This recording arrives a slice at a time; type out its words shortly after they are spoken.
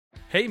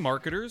Hey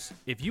marketers,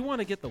 if you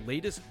want to get the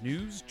latest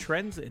news,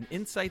 trends, and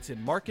insights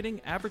in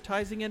marketing,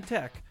 advertising, and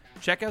tech,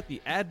 check out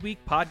the Adweek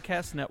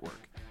Podcast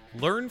Network.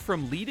 Learn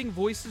from leading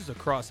voices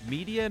across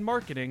media and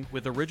marketing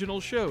with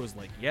original shows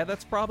like Yeah,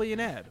 That's Probably an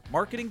Ad,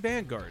 Marketing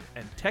Vanguard,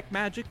 and Tech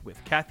Magic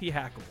with Kathy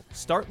Hackle.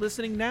 Start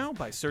listening now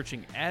by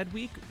searching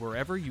Adweek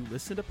wherever you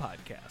listen to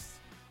podcasts.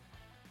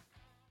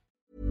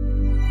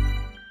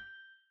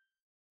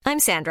 I'm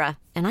Sandra,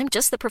 and I'm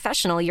just the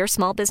professional your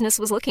small business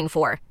was looking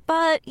for.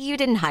 But you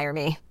didn't hire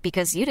me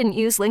because you didn't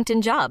use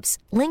LinkedIn Jobs.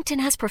 LinkedIn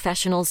has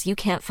professionals you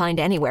can't find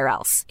anywhere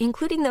else,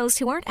 including those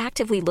who aren't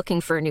actively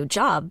looking for a new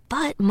job,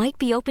 but might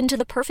be open to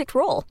the perfect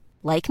role,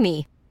 like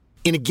me.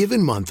 In a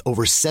given month,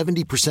 over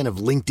 70% of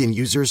LinkedIn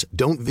users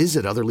don't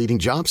visit other leading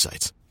job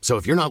sites. So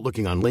if you're not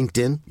looking on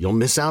LinkedIn, you'll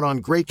miss out on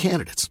great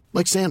candidates,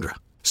 like Sandra.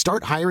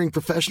 Start hiring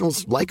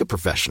professionals like a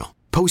professional.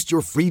 Post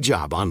your free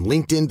job on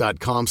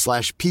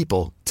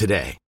linkedin.com/people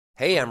today.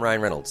 Hey, I'm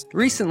Ryan Reynolds.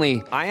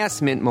 Recently, I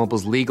asked Mint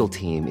Mobile's legal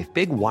team if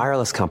big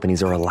wireless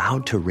companies are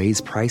allowed to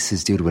raise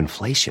prices due to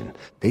inflation.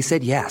 They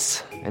said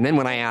yes. And then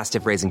when I asked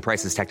if raising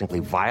prices technically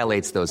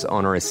violates those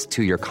onerous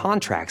two-year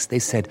contracts, they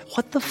said,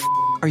 "What the f***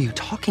 are you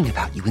talking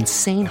about, you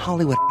insane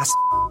Hollywood ass?"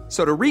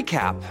 So to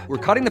recap, we're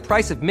cutting the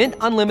price of Mint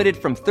Unlimited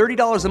from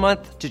 $30 a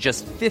month to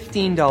just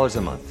 $15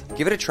 a month.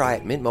 Give it a try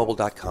at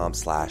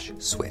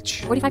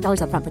mintmobile.com/switch.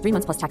 $45 up front for 3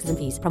 months plus taxes and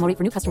fees. Promo rate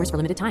for new customers for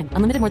limited time.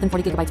 Unlimited more than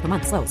 40 gigabytes per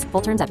month. Slows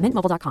full terms at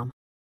mintmobile.com.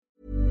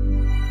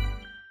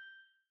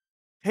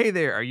 Hey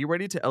there, are you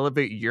ready to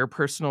elevate your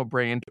personal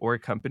brand or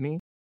company?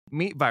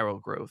 Meet Viral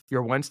Growth,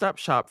 your one-stop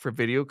shop for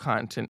video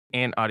content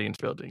and audience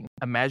building.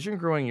 Imagine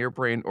growing your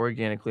brand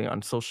organically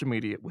on social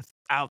media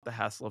without the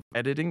hassle of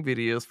editing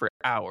videos for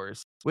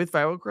hours. With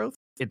Viral Growth,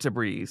 it's a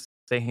breeze.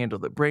 They handle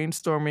the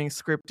brainstorming,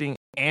 scripting,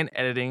 and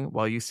editing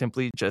while you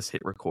simply just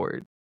hit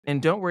record.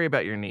 And don't worry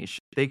about your niche.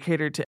 They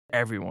cater to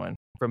everyone,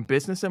 from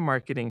business and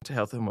marketing to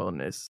health and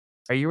wellness.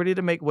 Are you ready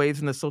to make waves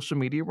in the social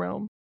media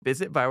realm?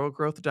 Visit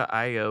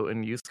viralgrowth.io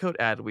and use code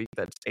ADWEEK,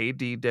 that's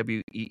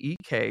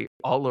ADWEEK,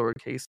 all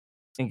lowercase,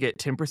 and get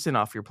 10%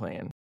 off your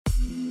plan.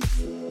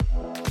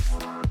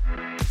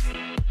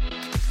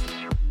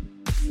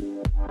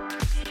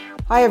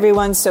 Hi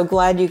everyone, so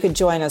glad you could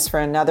join us for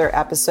another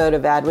episode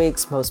of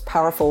Adweek's Most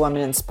Powerful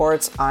Women in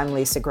Sports. I'm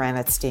Lisa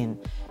Granatstein,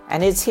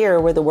 and it's here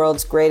where the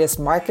world's greatest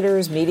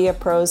marketers, media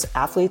pros,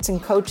 athletes,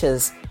 and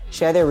coaches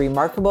share their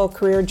remarkable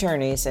career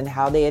journeys and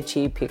how they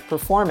achieve peak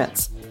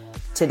performance.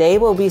 Today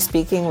we'll be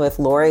speaking with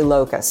Lori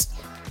Locust,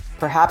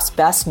 perhaps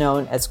best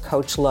known as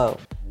Coach Lo,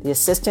 the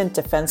assistant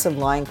defensive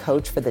line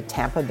coach for the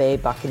Tampa Bay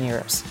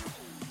Buccaneers.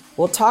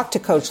 We'll talk to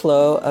Coach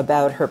Lo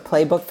about her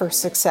playbook for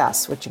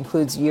success, which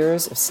includes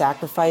years of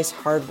sacrifice,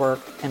 hard work,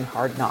 and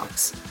hard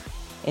knocks.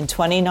 In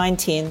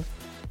 2019,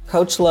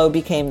 Coach Lo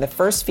became the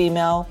first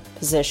female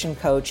position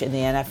coach in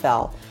the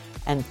NFL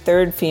and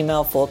third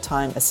female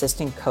full-time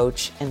assistant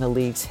coach in the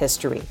league's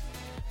history.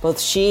 Both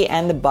she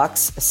and the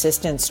Bucs'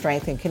 assistant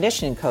strength and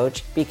conditioning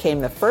coach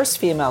became the first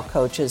female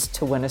coaches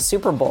to win a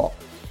Super Bowl.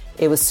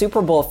 It was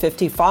Super Bowl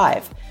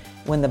 55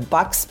 when the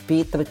Bucs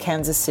beat the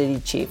Kansas City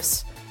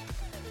Chiefs.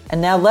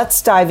 And now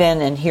let's dive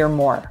in and hear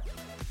more.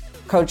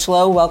 Coach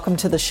Lo, welcome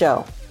to the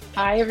show.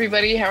 Hi,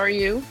 everybody. How are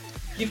you?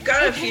 You've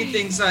got a few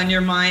things on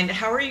your mind.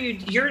 How are you?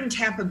 You're in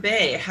Tampa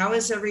Bay. How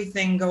is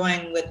everything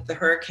going with the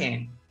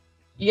hurricane?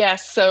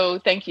 Yes. So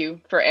thank you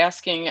for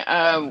asking.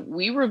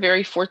 We were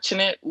very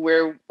fortunate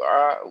where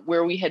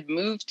we had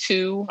moved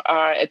to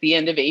at the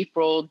end of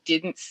April,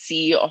 didn't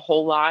see a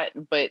whole lot,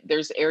 but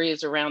there's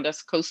areas around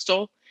us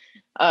coastal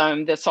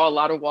that saw a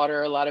lot of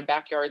water, a lot of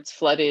backyards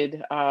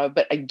flooded,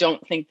 but I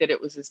don't think that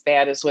it was as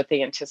bad as what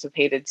they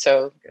anticipated.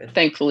 So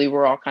Thankfully,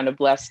 we're all kind of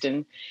blessed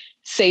and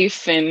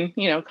safe and,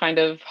 kind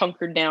of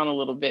hunkered down a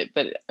little bit,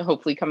 but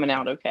hopefully coming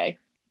out okay.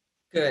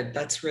 Good.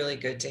 That's really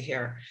good to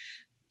hear.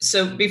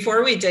 So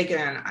before we dig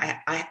in,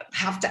 I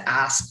have to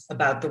ask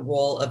about the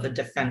role of a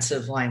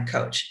defensive line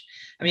coach.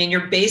 I mean,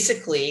 you're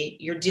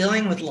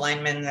dealing with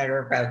linemen that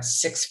are about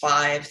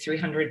 6'5",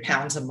 300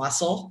 pounds of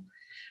muscle.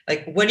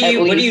 Like, what are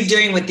you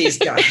doing with these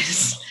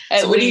guys?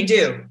 So what do you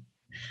do?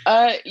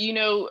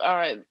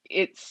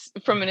 It's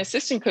from an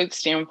assistant coach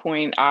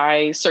standpoint,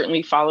 I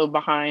certainly follow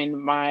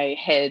behind my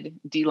head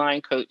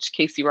D-line coach,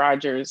 Casey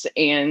Rogers,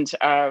 and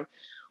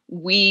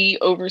we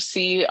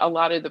oversee a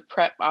lot of the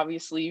prep,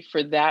 obviously,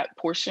 for that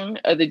portion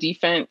of the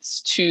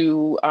defense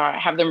to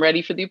have them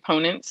ready for the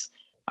opponents.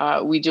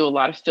 We do a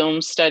lot of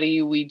film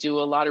study. We do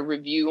a lot of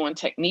review on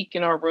technique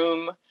in our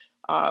room.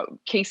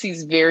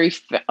 Casey's very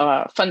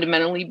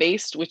fundamentally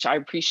based, which I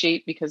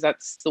appreciate because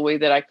that's the way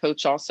that I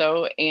coach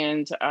also.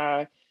 And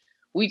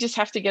we just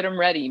have to get them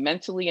ready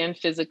mentally and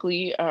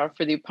physically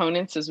for the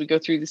opponents as we go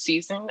through the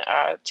season,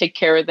 take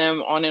care of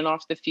them on and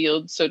off the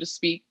field, so to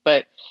speak.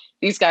 But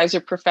these guys are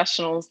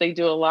professionals. They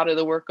do a lot of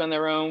the work on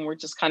their own. We're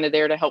just kind of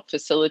there to help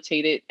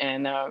facilitate it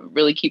and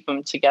really keep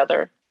them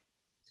together.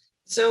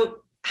 So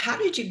how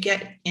did you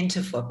get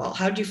into football?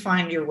 How did you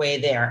find your way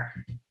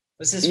there?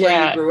 Was this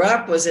where you grew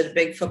up? Was it a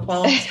big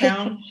football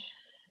town?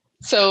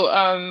 So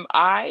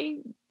I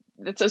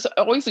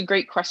always a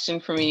great question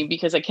for me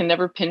because I can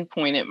never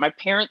pinpoint it. My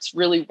parents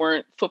really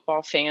weren't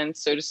football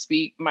fans, so to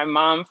speak. My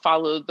mom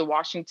followed the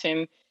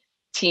Washington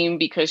team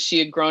because she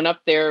had grown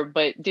up there,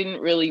 but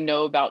didn't really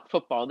know about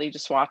football. They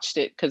just watched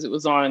it because it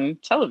was on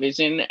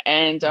television.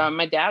 And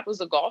my dad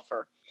was a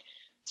golfer.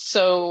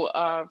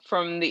 So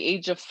from the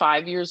age of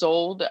 5 years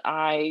old,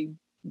 I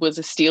was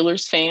a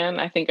Steelers fan.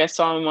 I think I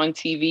saw him on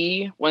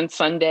TV one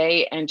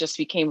Sunday and just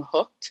became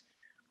hooked.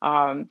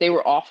 They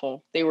were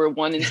awful. They were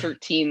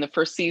 1-13 the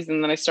first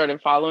season that I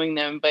started following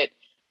them. But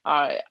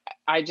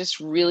I just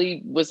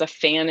really was a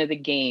fan of the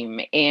game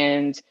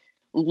and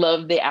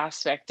loved the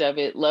aspect of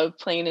it, loved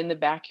playing in the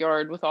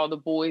backyard with all the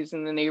boys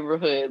in the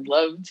neighborhood,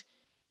 loved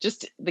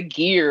just the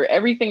gear,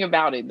 everything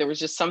about it. There was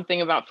just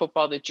something about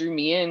football that drew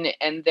me in.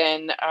 And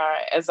then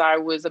as I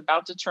was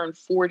about to turn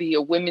 40,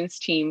 a women's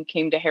team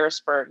came to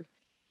Harrisburg.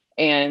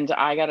 And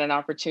I got an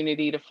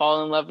opportunity to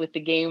fall in love with the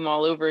game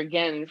all over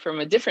again from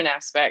a different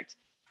aspect.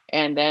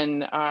 And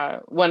then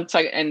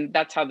and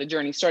that's how the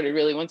journey started,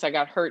 really. Once I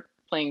got hurt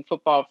playing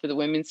football for the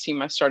women's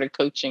team, I started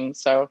coaching.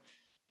 So,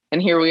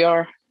 and here we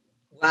are.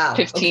 Wow.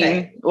 15,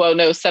 okay. Well,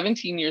 no,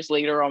 17 years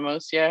later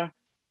almost. Yeah.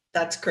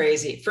 That's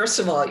crazy. First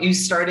of all, you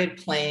started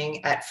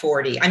playing at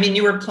 40. I mean,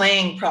 you were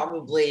playing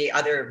probably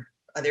other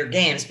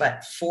games,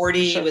 but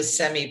 40 Sure. was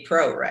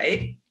semi-pro,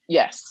 right?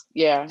 Yes.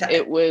 Yeah.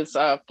 It was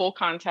full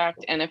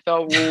contact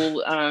NFL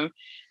rule.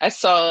 I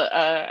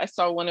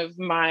saw one of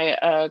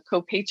my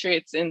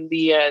co-patriots in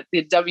the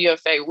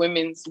WFA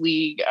Women's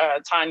League,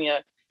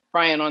 Tanya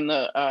Bryan, on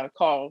the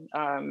call,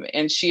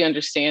 and she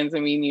understands. I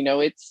mean,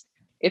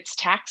 it's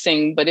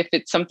taxing, but if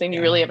it's something you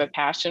really have a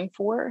passion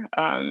for,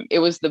 it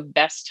was the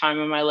best time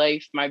of my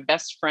life. My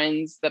best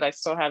friends that I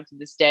still have to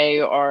this day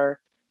are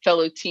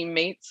fellow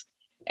teammates,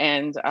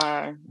 and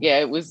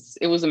it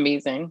was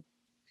amazing.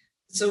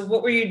 So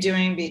what were you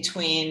doing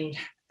between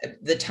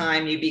the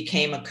time you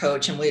became a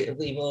coach, and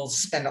we will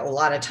spend a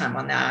lot of time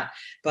on that,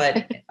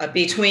 but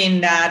between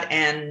that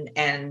and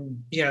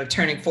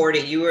turning 40,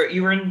 you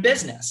were in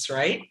business,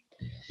 right?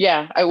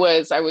 Yeah, I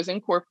was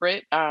in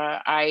corporate.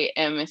 I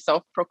am a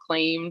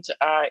self-proclaimed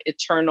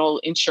eternal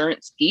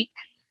insurance geek.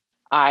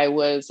 I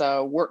was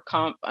a work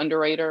comp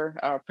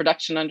underwriter,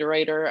 production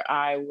underwriter.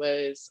 I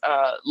was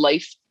a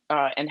life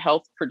and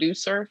health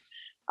producer.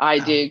 I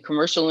did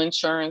commercial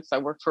insurance. I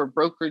worked for a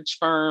brokerage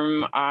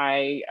firm.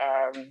 I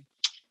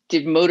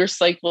did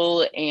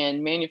motorcycle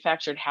and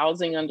manufactured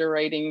housing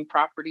underwriting,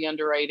 property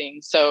underwriting.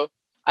 So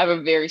I have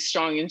a very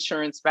strong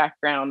insurance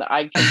background.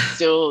 I can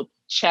still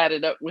chat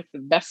it up with the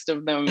best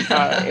of them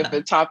if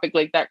a topic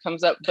like that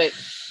comes up. But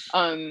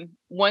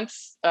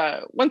once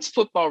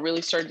football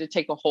really started to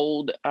take a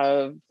hold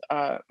of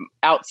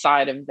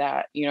outside of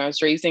that, I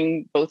was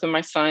raising both of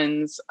my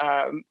sons.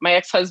 My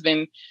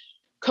ex-husband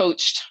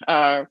coached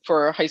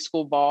for high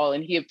school ball,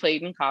 and he had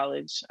played in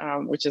college,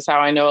 which is how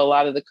I know a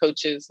lot of the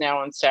coaches now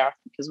on staff,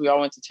 because we all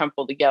went to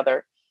Temple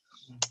together.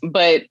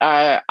 But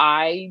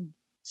I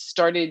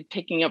started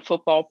picking up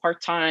football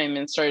part-time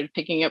and started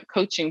picking up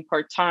coaching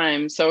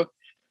part-time. So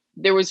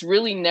there was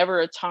really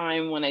never a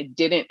time when I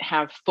didn't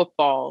have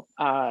football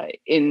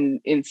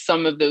in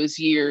some of those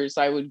years.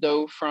 I would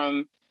go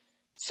from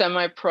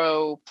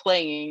semi-pro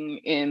playing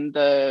in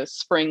the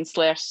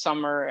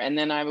spring/summer, and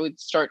then I would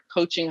start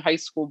coaching high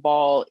school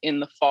ball in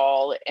the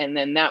fall, and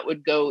then that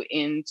would go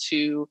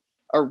into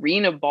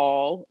arena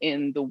ball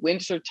in the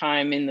winter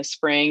time in the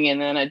spring, and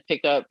then I'd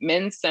pick up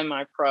men's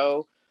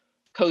semi-pro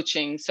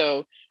coaching.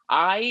 So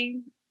I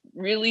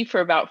really, for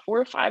about 4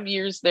 or 5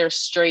 years there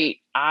straight,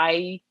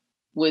 I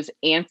was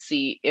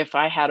antsy if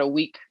I had a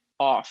week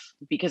off,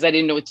 because I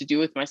didn't know what to do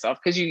with myself,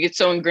 because you get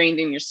so ingrained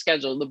in your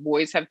schedule. The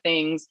boys have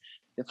things,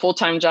 the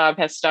full-time job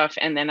has stuff,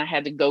 and then I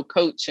had to go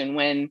coach. And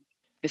when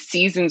the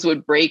seasons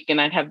would break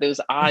and I'd have those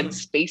odd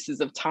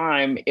spaces of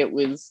time, it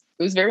was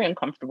very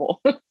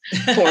uncomfortable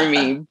for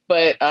me.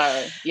 But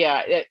I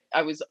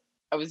was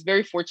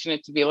very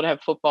fortunate to be able to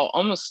have football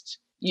almost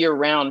year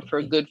round for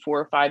a good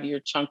 4 or 5 year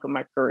chunk of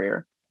my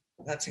career.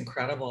 That's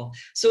incredible.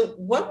 So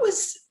what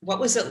was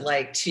it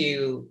like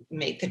to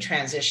make the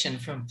transition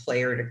from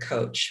player to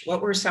coach?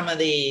 What were some of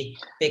the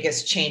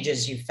biggest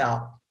changes you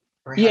felt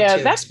or had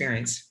to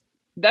experience?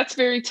 That's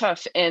very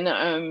tough. And,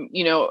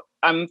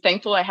 I'm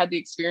thankful I had the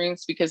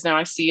experience, because now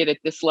I see it at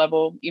this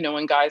level,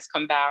 when guys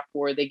come back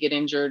or they get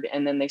injured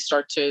and then they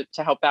start to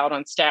help out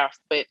on staff.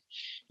 But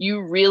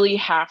you really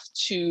have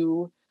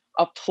to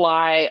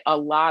apply a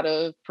lot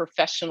of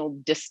professional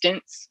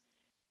distance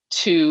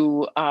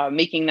to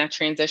making that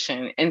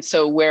transition. And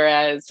so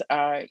whereas,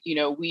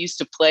 we used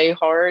to play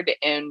hard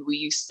and we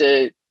used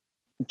to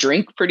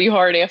drink pretty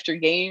hard after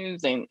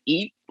games and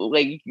eat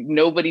like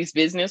nobody's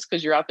business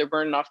because you're out there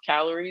burning off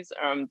calories,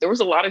 there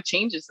was a lot of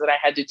changes that I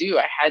had to do.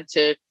 I had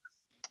to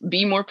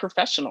be more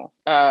professional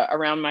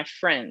around my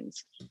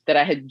friends that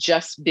I had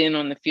just been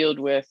on the field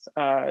with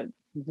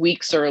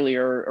weeks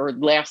earlier or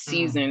last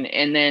season.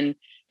 And then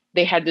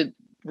they had to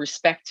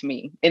respect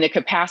me in a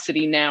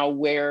capacity now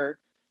where,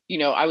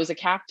 I was a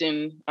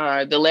captain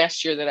the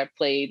last year that I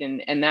played,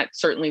 and that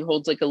certainly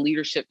holds like a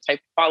leadership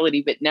type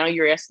quality. But now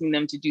you're asking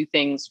them to do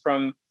things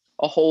from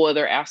a whole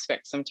other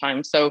aspect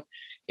sometimes. So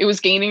it was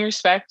gaining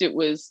respect. It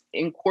was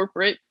in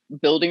corporate,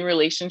 building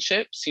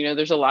relationships. You know,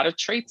 there's a lot of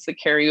traits that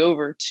carry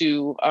over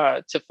to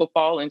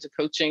football and to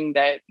coaching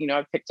that, you know,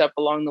 I picked up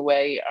along the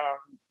way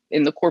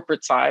in the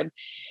corporate side.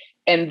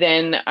 And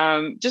then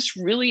just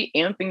really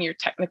amping your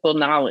technical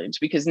knowledge,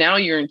 because now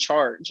you're in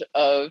charge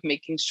of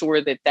making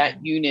sure that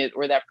that unit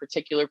or that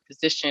particular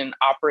position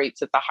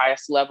operates at the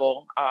highest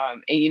level.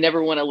 And you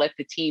never want to let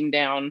the team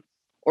down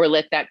or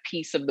let that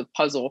piece of the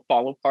puzzle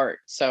fall apart.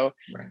 So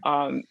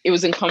it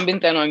was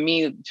incumbent then on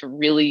me to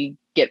really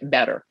get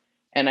better.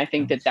 And I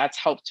think that that's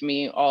helped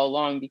me all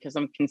along, because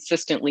I'm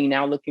consistently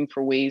now looking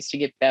for ways to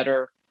get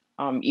better,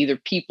 either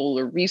people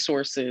or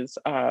resources.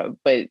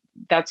 But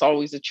that's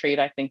always a trait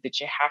I think that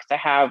you have to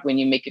have when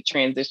you make a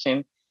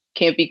transition.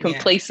 Can't be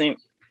complacent,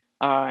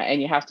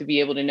 and you have to be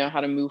able to know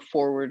how to move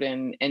forward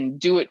and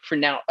do it for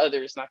now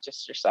others, not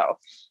just yourself.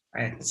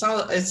 Right.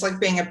 So it's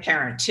like being a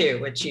parent too,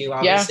 which you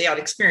obviously had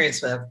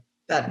experience with.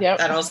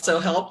 That also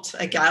helped,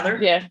 I gather.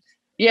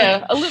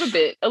 Yeah, a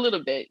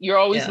little bit. You're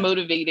always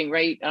motivating,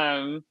 right?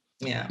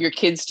 Your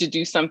kids to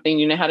do something.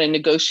 You know how to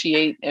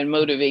negotiate and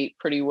motivate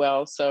pretty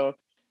well. So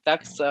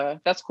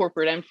that's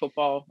corporate and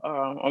football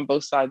on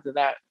both sides of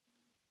that.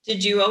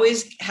 Did you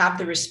always have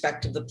the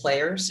respect of the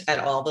players at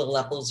all the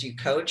levels you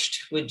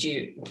coached?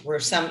 Were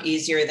some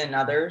easier than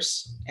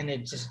others? And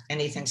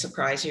anything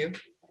surprise you?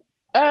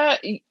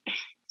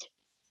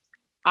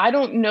 I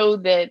don't know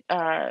that.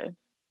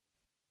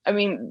 I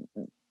mean,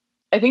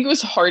 I think it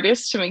was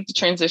hardest to make the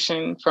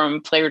transition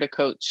from player to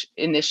coach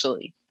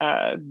initially,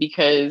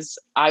 because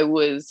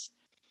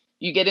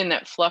you get in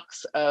that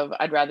flux of,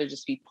 I'd rather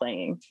just be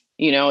playing.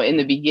 You know, in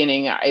the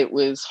beginning, it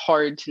was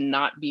hard to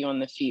not be on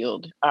the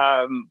field.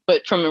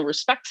 But from a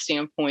respect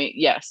standpoint,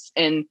 yes.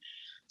 And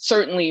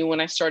certainly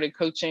when I started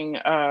coaching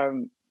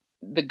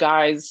the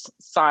guys'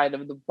 side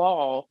of the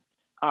ball,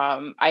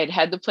 I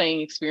had the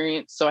playing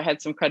experience, so I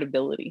had some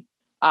credibility.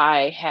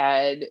 I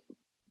had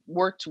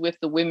worked with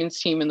the women's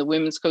team and the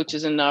women's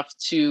coaches enough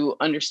to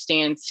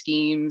understand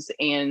schemes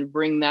and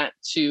bring that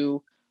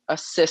to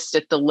assist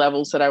at the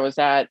levels that I was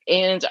at.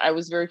 And I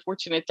was very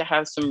fortunate to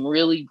have some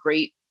really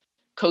great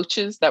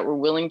coaches that were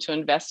willing to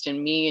invest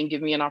in me and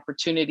give me an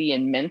opportunity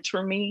and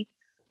mentor me.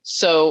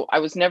 So I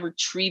was never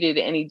treated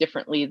any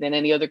differently than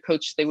any other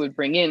coach they would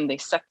bring in. They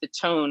set the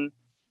tone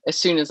as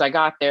soon as I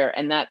got there,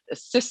 and that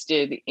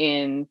assisted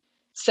in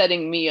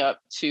setting me up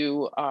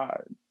to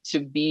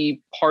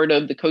be part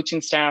of the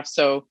coaching staff.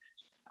 So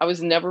I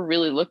was never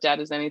really looked at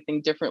as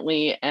anything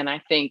differently. And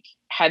I think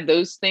had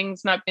those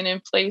things not been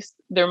in place,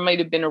 there might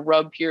have been a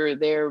rub here or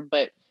there,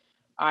 but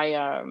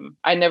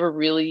I never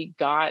really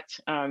got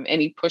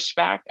any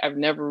pushback. I've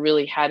never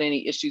really had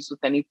any issues with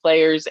any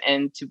players.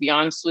 And to be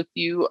honest with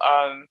you,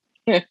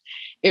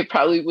 it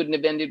probably wouldn't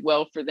have ended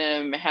well for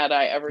them had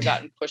I ever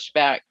gotten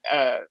pushback.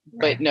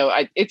 But no,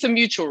 it's a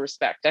mutual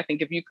respect. I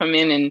think if you come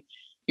in and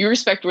you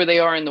respect where they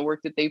are and the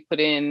work that they put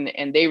in,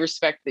 and they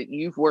respect that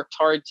you've worked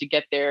hard to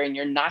get there, and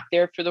you're not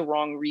there for the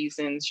wrong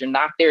reasons. You're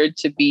not there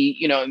to be,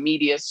 you know, a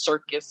media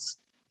circus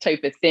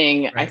type of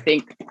thing. Right. I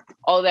think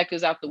all of that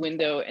goes out the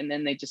window, and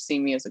then they just see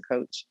me as a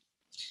coach.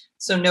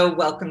 So no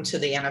welcome to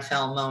the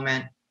NFL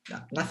moment.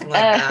 Nothing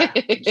like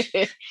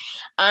that.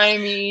 I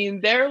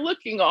mean, they're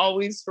looking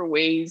always for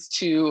ways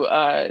to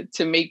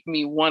make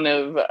me one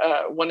of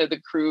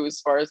the crew, as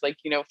far as, like,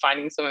 you know,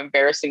 finding some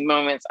embarrassing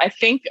moments. I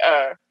think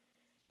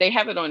they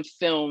have it on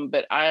film,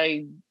 but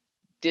I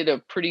did a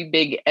pretty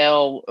big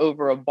L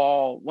over a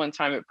ball one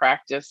time at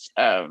practice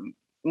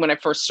when I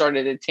first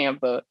started at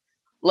Tampa.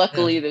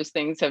 Luckily, those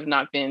things have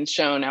not been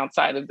shown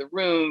outside of the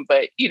room,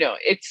 but, you know,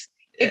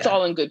 it's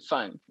all in good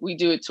fun. We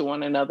do it to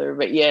one another,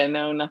 but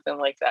no, nothing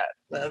like that.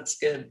 That's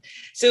good.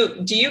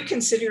 So do you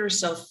consider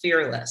yourself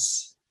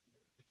fearless?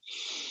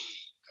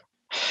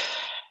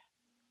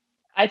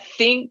 I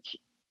think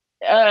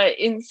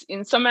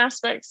in some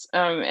aspects,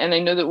 and I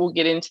know that we'll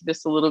get into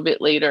this a little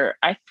bit later,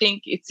 I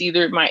think it's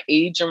either my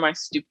age or my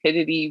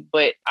stupidity,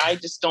 but I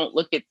just don't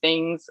look at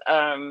things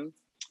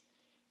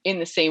in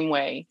the same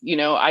way. You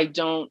know, I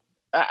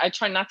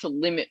try not to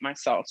limit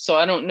myself. So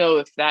I don't know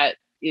if that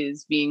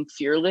is being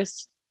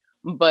fearless,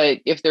 but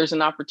if there's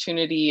an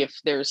opportunity, if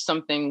there's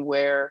something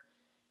where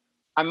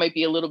I might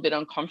be a little bit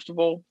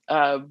uncomfortable,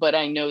 but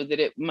I know that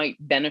it might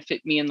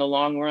benefit me in the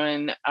long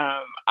run.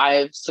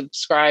 I've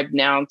subscribed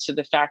now to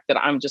the fact that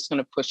I'm just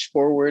going to push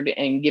forward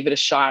and give it a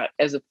shot,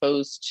 as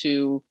opposed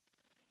to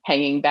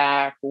hanging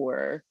back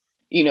or,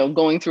 you know,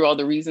 going through all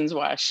the reasons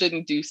why I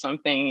shouldn't do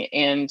something.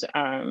 And,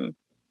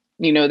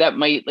 you know, that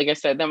might, like I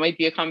said, that might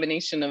be a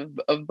combination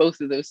of both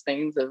of those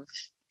things, of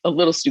a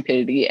little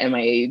stupidity and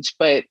my age.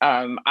 But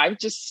I've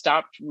just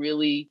stopped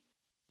really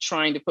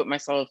trying to put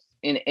myself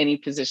in any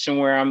position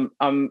where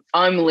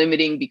I'm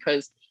limiting,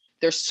 because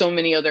there's so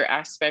many other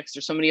aspects,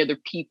 there's so many other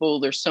people,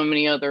 there's so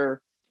many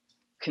other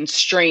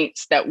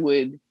constraints that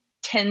would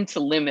tend to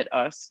limit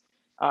us.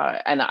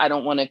 And I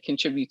don't want to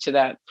contribute to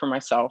that for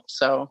myself.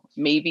 So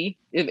maybe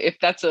if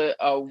that's a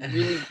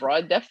really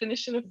broad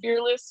definition of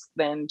fearless,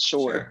 then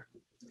sure.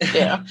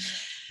 Yeah.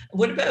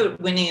 What about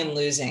winning and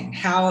losing?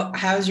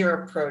 How's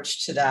your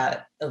approach to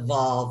that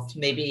evolved?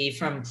 Maybe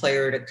from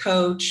player to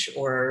coach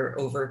or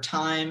over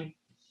time?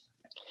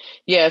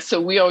 Yeah.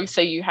 So we always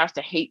say you have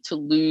to hate to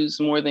lose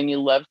more than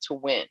you love to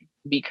win,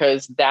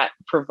 because that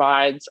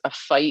provides a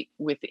fight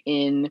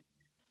within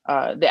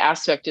the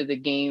aspect of the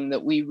game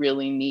that we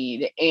really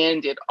need.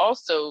 And it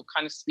also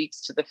kind of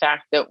speaks to the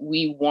fact that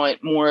we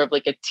want more of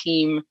like a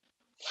team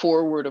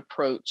forward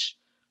approach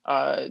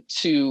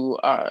to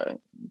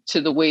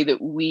the way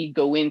that we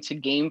go into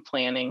game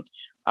planning.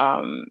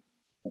 Um,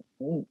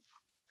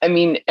 I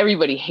mean,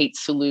 everybody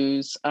hates to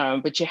lose,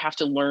 but you have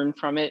to learn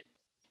from it.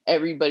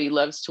 Everybody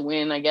loves to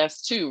win, I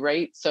guess, too,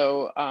 right?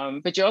 So,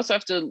 but you also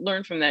have to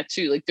learn from that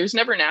too. Like, there's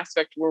never an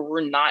aspect where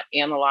we're not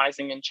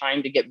analyzing and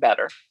trying to get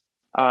better.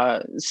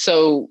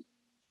 So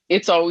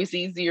it's always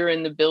easier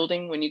in the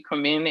building when you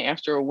come in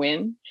after a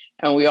win,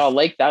 and we all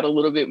like that a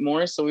little bit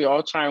more. So we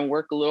all try and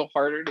work a little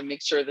harder to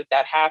make sure that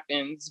that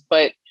happens.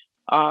 But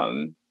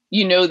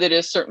you know that at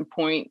a certain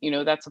point, you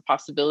know, that's a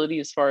possibility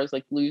as far as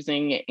like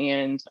losing,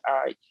 and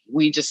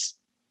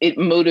it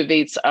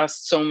motivates us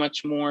so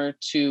much more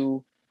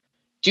to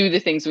do the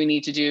things we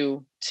need to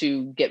do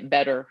to get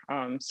better,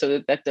 so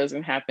that that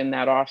doesn't happen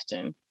that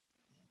often.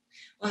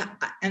 Well,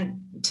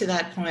 and to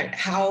that point,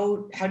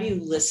 how do you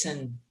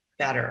listen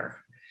better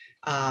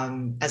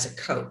as a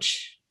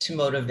coach to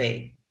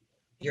motivate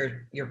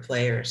your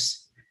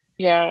players?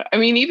 Yeah, I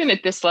mean, even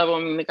at this level, I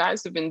mean, the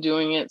guys have been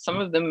doing it. Some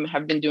of them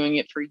have been doing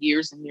it for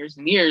years and years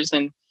and years,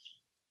 and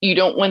you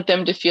don't want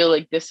them to feel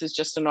like this is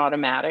just an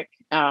automatic.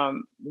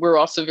 We're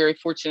also very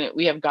fortunate.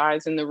 We have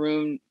guys in the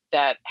room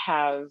that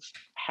have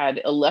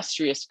had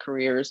illustrious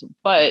careers,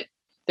 but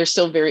they're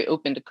still very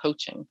open to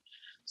coaching.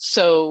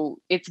 So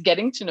it's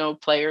getting to know a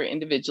player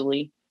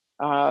individually.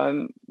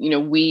 You know,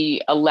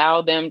 we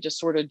allow them to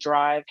sort of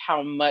drive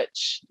how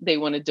much they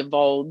want to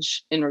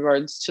divulge in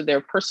regards to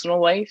their personal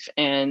life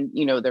and,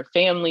 you know, their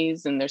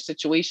families and their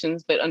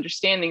situations, but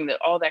understanding that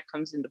all that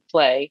comes into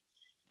play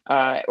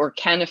or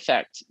can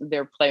affect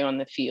their play on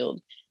the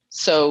field.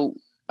 So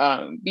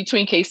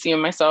between Casey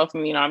and myself, I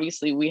mean,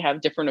 obviously we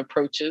have different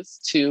approaches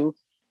to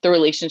the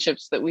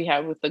relationships that we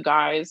have with the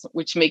guys,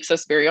 which makes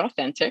us very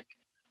authentic.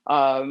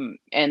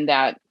 And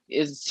that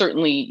is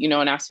certainly, you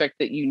know, an aspect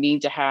that you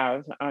need to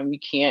have. You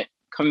can't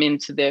come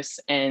into this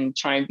and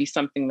try and be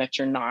something that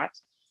you're not.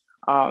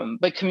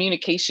 But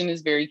communication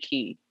is very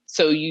key.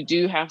 So you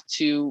do have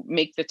to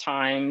make the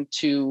time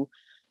to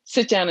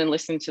sit down and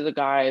listen to the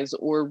guys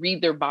or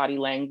read their body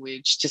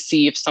language to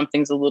see if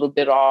something's a little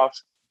bit off,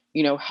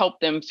 you know, help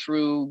them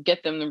through,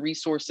 get them the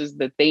resources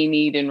that they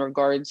need in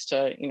regards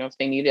to, you know, if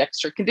they need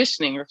extra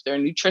conditioning or if their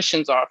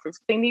nutrition's off, or if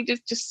they need to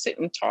just sit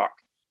and talk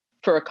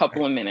for a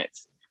couple of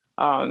minutes.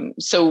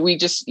 So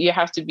you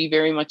have to be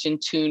very much in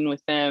tune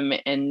with them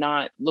and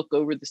not look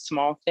over the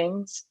small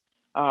things.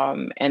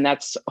 And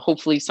that's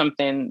hopefully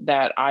something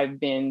that I've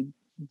been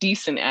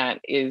decent at,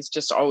 is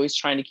just always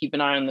trying to keep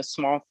an eye on the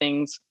small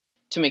things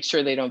to make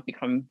sure they don't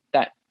become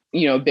that,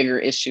 you know, bigger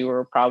issue or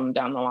a problem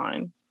down the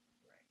line.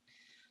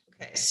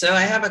 Okay, so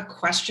I have a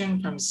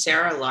question from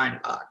Sarah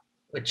Leinbach,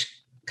 which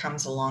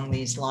comes along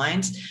these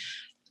lines.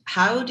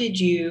 How did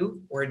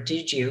you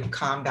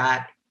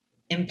combat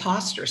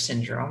imposter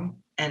syndrome,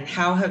 and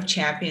how have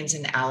champions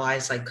and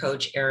allies like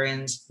Coach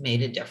Arians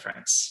made a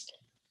difference?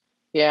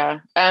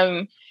 Yeah.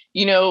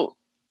 You know,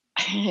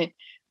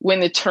 when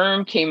the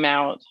term came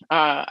out,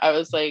 I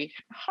was like,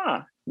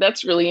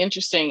 that's really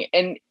interesting.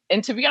 And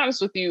to be honest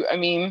with you, I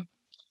mean,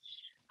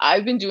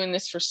 I've been doing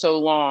this for so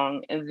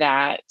long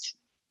that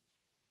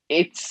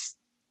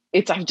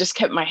I've just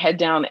kept my head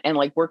down and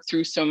like worked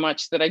through so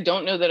much that I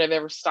don't know that I've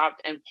ever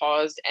stopped and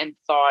paused and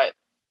thought,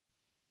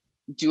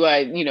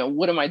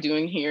 what am I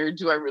doing here?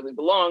 Do I really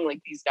belong? Like,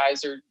 these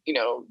guys are, you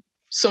know,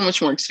 so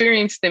much more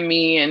experienced than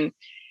me. And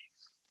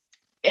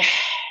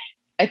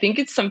I think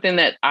it's something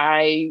that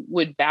I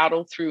would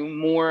battle through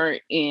more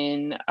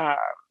in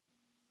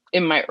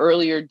my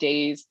earlier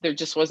days. There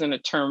just wasn't a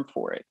term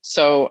for it.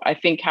 So I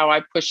think how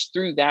I pushed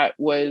through that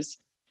was,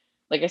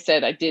 like I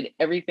said, I did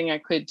everything I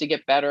could to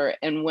get better.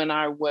 And when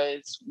I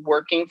was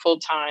working full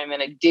time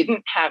and I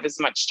didn't have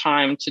as much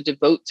time to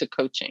devote to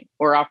coaching,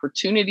 or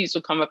opportunities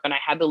would come up and I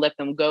had to let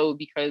them go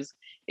because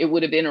it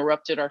would have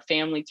interrupted our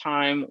family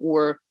time,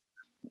 or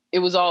it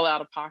was all out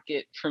of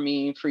pocket for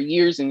me for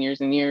years and years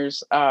and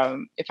years.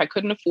 If I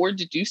couldn't afford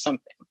to do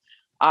something,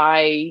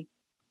 I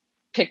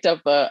picked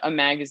up a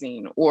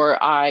magazine,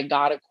 or I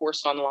got a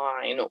course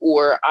online,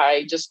 or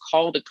I just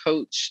called a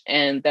coach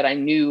and that I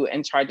knew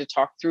and tried to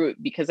talk through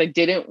it, because I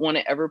didn't want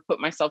to ever put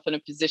myself in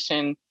a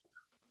position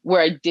where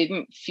I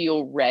didn't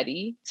feel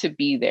ready to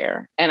be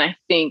there. And I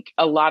think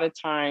a lot of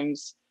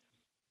times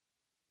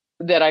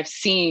that I've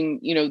seen,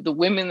 you know, the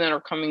women that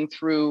are coming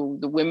through,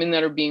 the women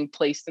that are being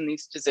placed in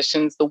these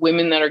positions, the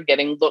women that are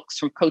getting looks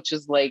from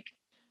coaches like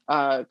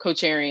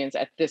Coach Arians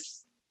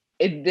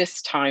in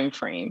this time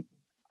frame.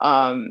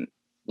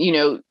 You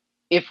know,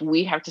 if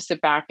we have to sit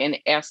back and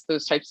ask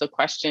those types of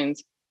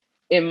questions,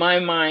 in my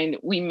mind,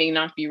 we may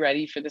not be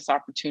ready for this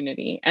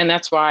opportunity. And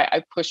that's why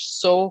I push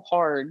so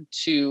hard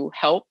to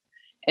help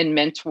and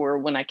mentor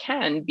when I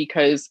can,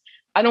 because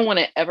I don't want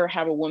to ever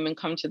have a woman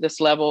come to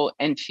this level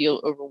and feel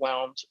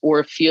overwhelmed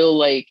or feel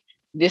like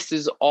this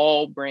is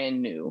all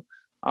brand new.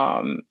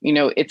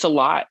 It's a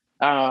lot.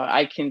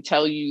 I can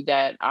tell you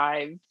that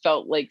I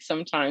felt like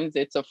sometimes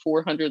it's a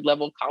 400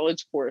 level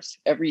college course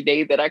every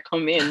day that I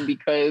come in,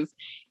 because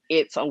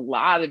it's a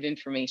lot of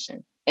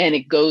information and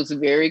it goes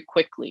very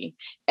quickly.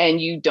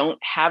 And you don't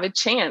have a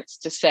chance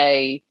to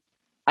say,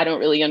 I don't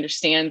really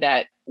understand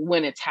that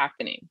when it's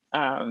happening.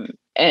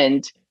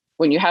 And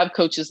when you have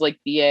coaches like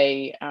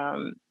BA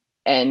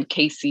and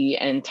Casey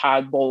and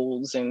Todd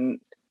Bowles, and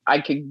I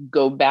could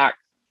go back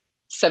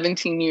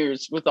 17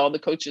 years with all the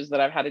coaches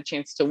that I've had a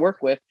chance to work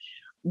with,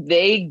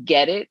 they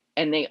get it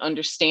and they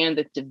understand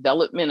that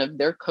development of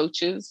their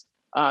coaches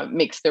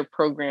makes their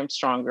program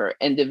stronger,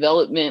 and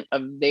development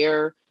of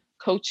their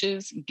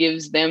coaches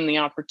gives them the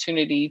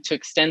opportunity to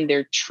extend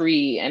their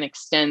tree and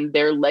extend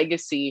their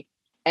legacy,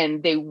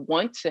 and they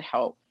want to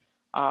help.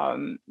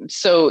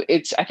 So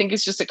I think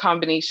it's just a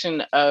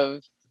combination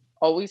of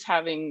always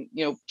having,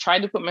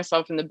 tried to put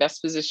myself in the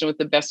best position with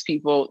the best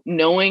people,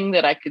 knowing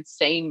that I could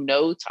say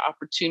no to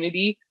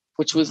opportunity,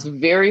 which was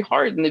very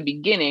hard in the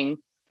beginning,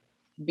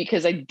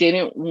 because I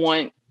didn't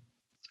want,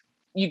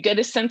 you get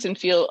a sense and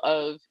feel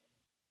of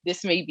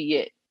this may be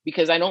it,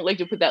 because I don't like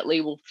to put that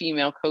label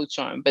female coach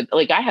on, but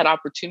like I had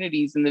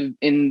opportunities in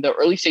the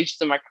early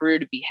stages of my career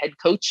to be head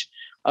coach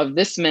of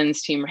this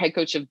men's team or head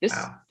coach of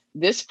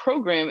this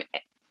program.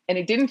 And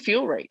it didn't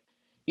feel right.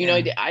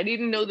 I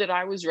didn't know that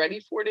I was ready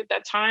for it at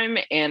that time.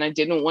 And I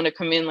didn't want to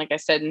come in, like I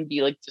said, and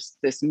be like just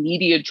this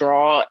media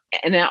draw.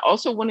 And I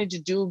also wanted to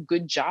do a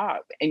good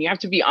job. And you have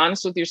to be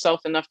honest with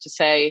yourself enough to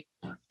say,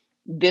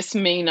 this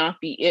may not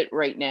be it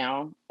right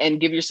now, and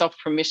give yourself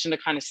permission to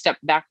kind of step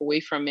back away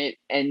from it.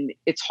 And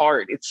it's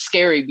hard. It's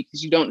scary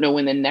because you don't know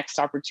when the next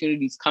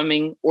opportunity is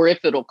coming or if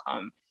it'll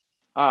come.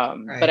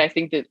 Right. But I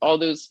think that all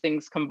those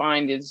things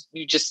combined is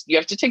you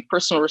have to take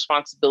personal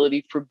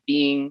responsibility for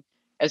being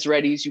as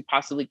ready as you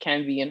possibly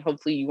can be. And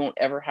hopefully you won't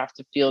ever have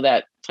to feel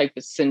that type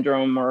of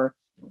syndrome or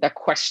that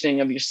questioning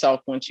of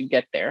yourself once you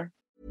get there.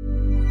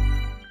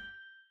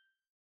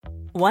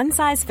 One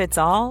size fits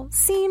all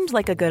seemed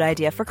like a good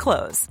idea for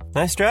clothes.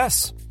 Nice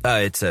dress.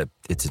 It's a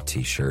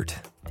t-shirt.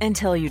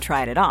 Until you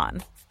tried it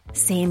on.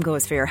 Same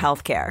goes for your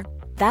healthcare.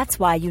 That's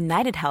why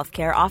United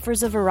Healthcare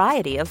offers a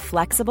variety of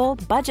flexible,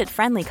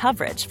 budget-friendly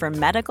coverage for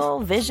medical,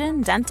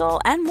 vision,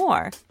 dental, and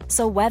more.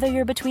 So whether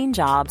you're between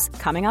jobs,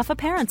 coming off a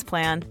parent's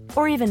plan,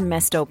 or even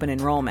missed open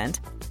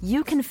enrollment,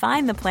 you can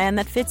find the plan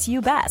that fits you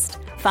best.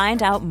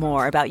 Find out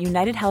more about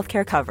United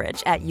Healthcare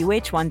coverage at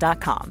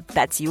uh1.com.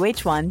 That's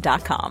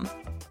uh1.com.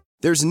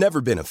 There's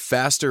never been a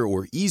faster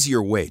or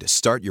easier way to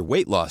start your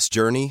weight loss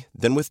journey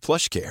than with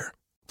PlushCare.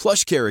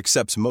 PlushCare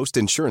accepts most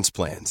insurance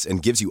plans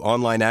and gives you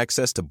online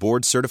access to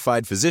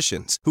board-certified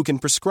physicians who can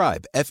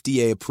prescribe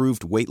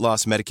FDA-approved weight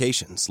loss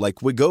medications like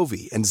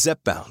Wegovy and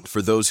Zepbound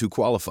for those who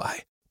qualify.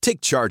 Take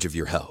charge of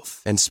your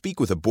health and speak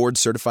with a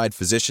board-certified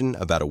physician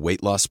about a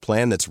weight loss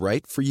plan that's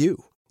right for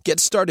you. Get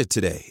started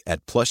today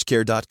at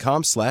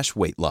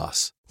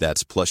plushcare.com/weight-loss.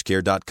 That's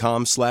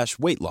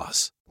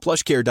plushcare.com/weight-loss.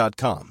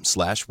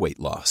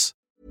 plushcare.com/weight-loss.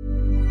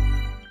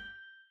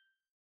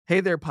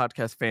 Hey there,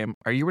 podcast fam.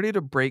 Are you ready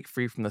to break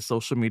free from the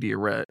social media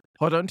rut?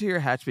 Hold on to your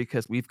hatch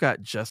because we've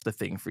got just the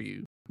thing for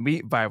you.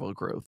 Meet Viral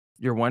Growth,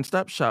 your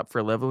one-stop shop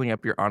for leveling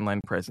up your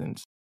online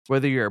presence.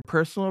 Whether you're a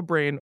personal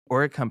brand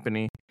or a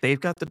company, they've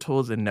got the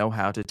tools and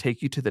know-how to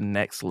take you to the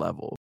next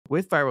level.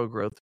 With Viral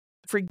Growth,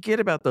 forget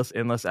about those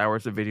endless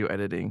hours of video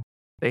editing.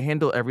 They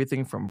handle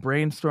everything from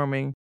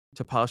brainstorming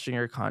to polishing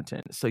your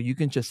content so you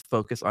can just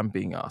focus on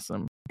being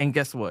awesome. And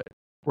guess what?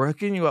 We're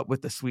hooking you up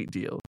with a sweet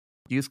deal.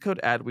 Use code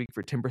ADWEEK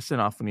for 10%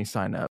 off when you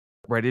sign up.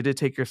 Ready to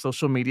take your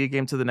social media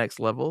game to the next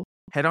level?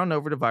 Head on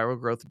over to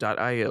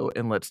viralgrowth.io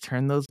and let's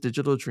turn those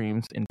digital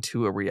dreams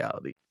into a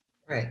reality.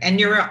 Right. And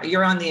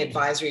you're on the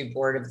advisory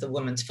board of the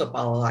Women's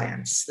Football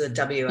Alliance, the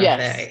WFA.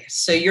 Yes.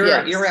 So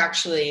you're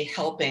actually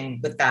helping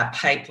with that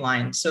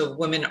pipeline. So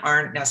women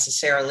aren't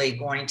necessarily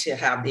going to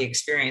have the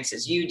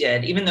experiences you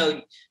did, even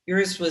though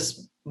yours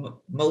was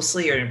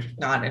mostly or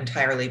not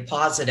entirely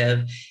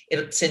positive.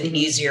 It's an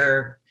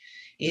easier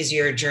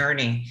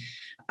journey.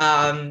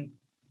 I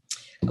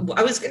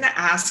was going to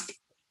ask,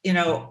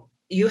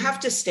 you have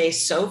to stay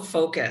so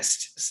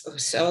focused,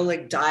 so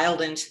like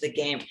dialed into the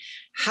game.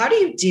 How do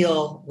you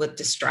deal with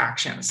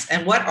distractions?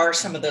 And what are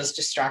some of those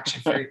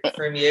distractions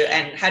from you?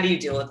 And how do you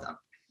deal with them?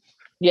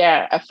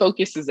 Yeah, a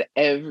focus is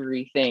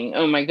everything.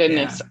 Oh my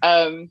goodness.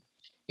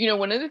 Yeah.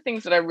 One of the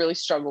things that I really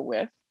struggle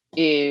with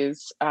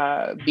is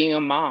being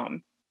a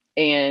mom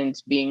and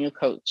being a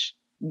coach,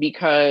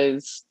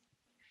 because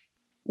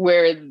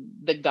where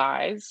the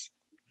guys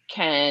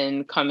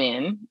can come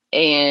in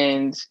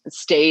and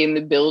stay in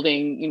the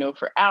building,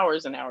 for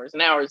hours and hours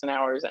and hours and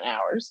hours and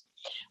hours.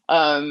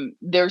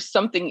 There's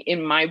something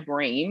in my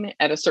brain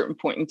at a certain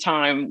point in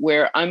time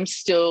where I'm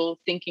still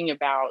thinking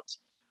about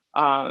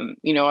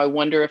I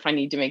wonder if I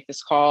need to make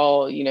this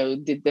call,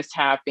 did this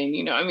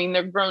happen? I mean,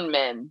 they're grown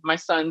men. My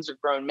sons are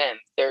grown men.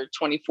 They're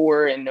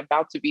 24 and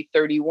about to be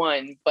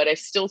 31, but I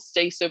still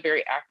stay so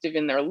very active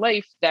in their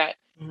life that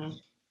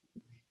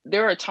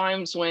there are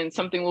times when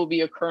something will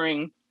be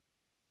occurring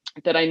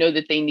that I know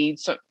that they need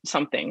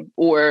something,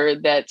 or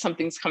that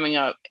something's coming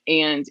up,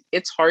 and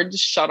it's hard to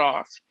shut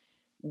off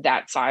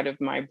that side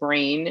of my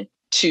brain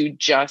to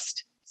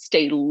just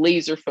stay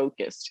laser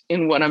focused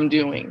in what I'm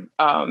doing.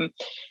 I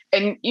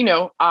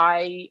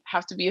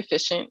have to be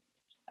efficient.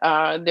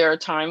 There are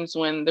times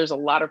when there's a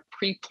lot of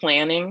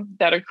pre-planning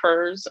that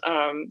occurs,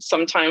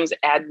 sometimes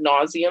ad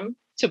nauseum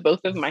to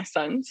both of my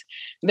sons,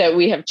 that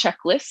we have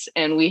checklists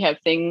and we have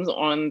things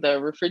on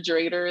the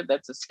refrigerator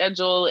that's a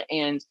schedule,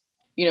 and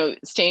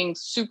staying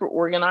super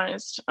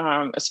organized,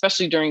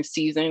 especially during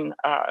season,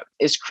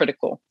 is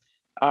critical.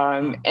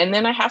 And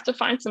then I have to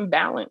find some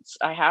balance.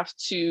 I have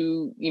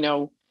to,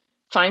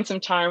 find some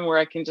time where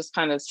I can just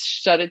kind of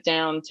shut it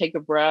down, take a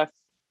breath,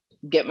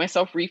 get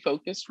myself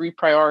refocused,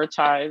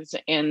 reprioritize,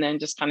 and then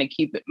just kind of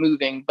keep it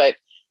moving. But,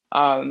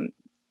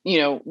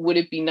 would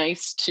it be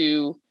nice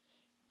to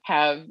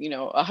have,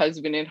 a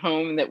husband at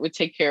home that would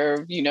take care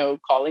of,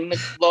 calling the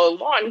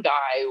lawn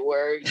guy,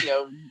 or,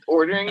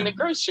 ordering the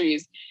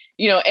groceries,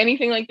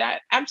 anything like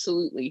that?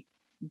 Absolutely.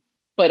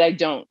 But I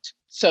don't.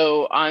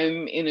 So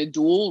I'm in a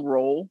dual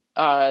role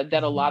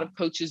that a lot of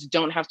coaches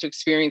don't have to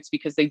experience,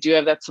 because they do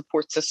have that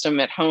support system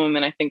at home.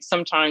 And I think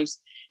sometimes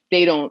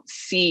they don't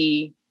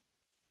see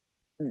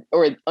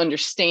or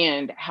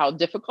understand how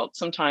difficult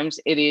sometimes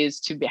it is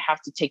to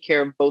have to take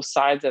care of both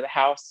sides of the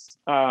house.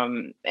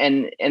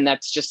 And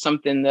that's just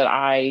something that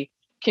I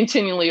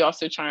continually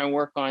also try and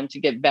work on to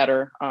get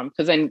better,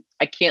 because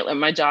I can't let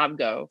my job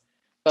go,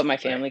 but my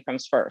family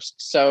comes first.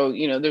 So,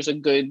 there's a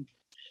good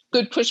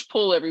push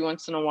pull every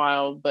once in a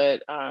while,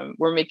 but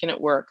we're making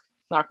it work,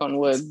 knock on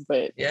wood.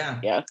 But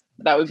yeah,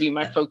 that would be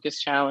my focus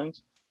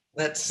challenge.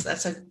 That's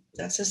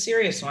a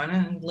serious one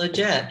and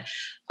legit.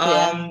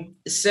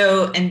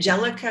 So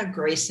Angelica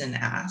Grayson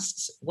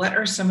asks, what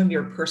are some of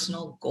your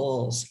personal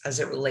goals as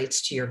it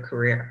relates to your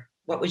career?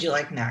 What would you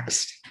like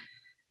next?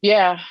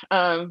 Yeah,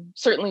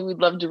 certainly we'd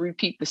love to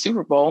repeat the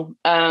Super Bowl.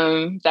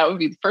 That would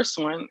be the first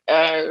one.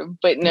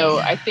 But no,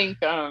 I think,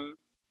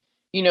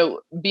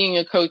 being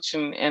a coach,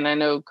 and I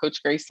know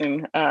Coach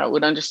Grayson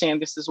would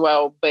understand this as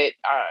well, but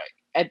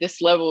at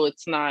this level,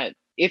 it's not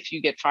if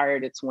you get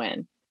fired, it's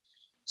when.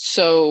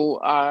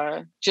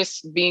 So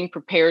just being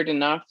prepared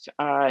enough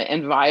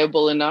and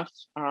viable enough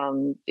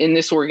in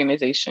this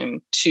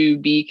organization to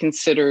be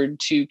considered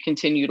to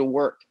continue to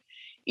work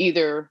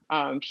either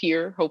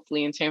here,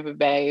 hopefully in Tampa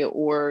Bay,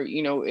 or,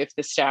 if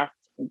the staff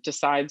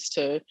decides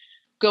to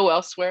go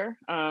elsewhere,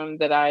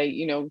 that I,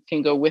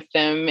 can go with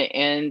them.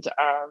 And,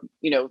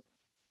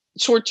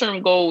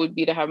 short-term goal would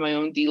be to have my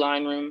own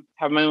D-line room,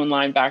 have my own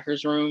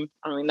linebackers room.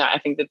 I mean, I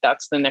think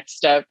that's the next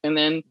step. And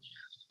then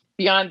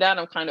beyond that,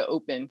 I'm kind of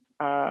open.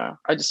 I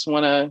just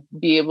want to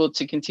be able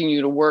to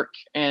continue to work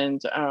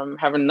and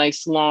have a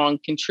nice, long,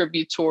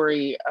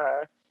 contributory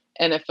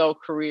NFL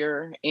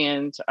career,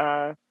 and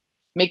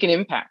make an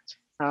impact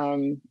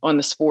on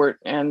the sport.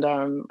 And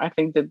I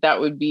think that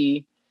would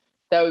be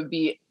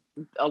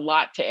a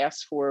lot to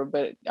ask for,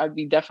 but I'd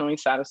be definitely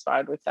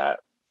satisfied with that.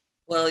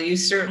 Well, you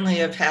certainly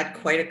have had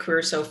quite a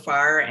career so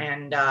far.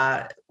 And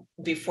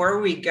before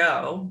we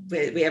go,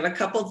 we have a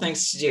couple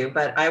things to do,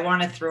 but I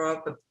want to throw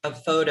up a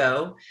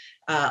photo.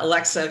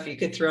 Alexa, if you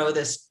could throw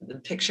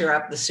the picture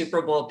up, the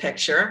Super Bowl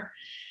picture.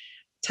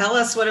 Tell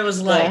us what it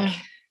was like.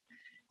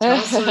 Tell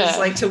us what it was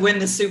like to win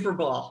the Super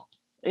Bowl.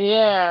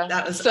 Yeah.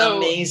 That was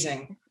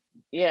amazing.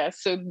 Yeah.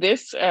 So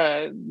this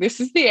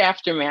is the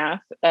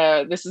aftermath.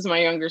 This is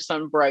my younger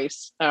son,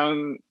 Bryce.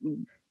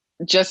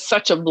 Just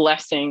such a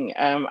blessing.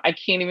 I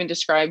can't even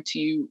describe to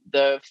you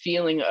the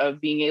feeling of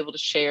being able to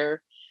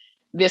share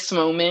this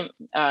moment,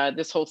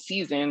 this whole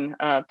season,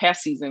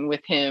 past season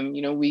with him.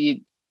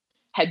 We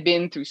had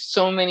been through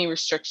so many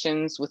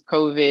restrictions with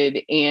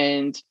COVID,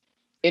 and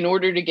in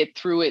order to get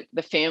through it,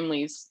 the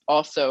families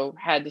also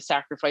had to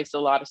sacrifice a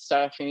lot of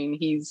stuff. I mean,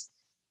 he's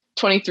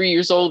 23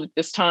 years old at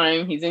this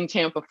time. He's in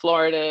Tampa,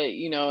 Florida,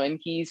 and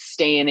he's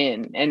staying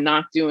in and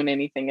not doing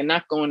anything and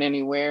not going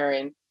anywhere.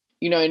 And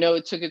I know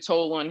it took a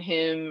toll on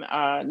him,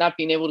 not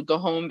being able to go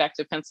home back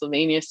to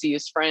Pennsylvania, see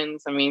his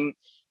friends. I mean,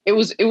 it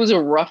was a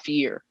rough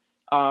year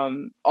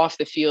off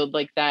the field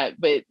like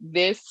that. But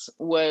this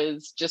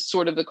was just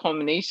sort of the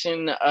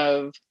culmination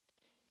of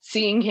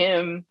seeing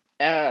him.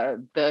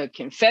 The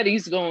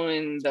confetti's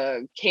going,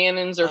 the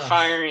cannons are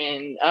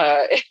firing.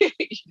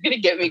 You're gonna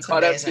get me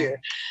caught amazing.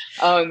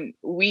 Up here.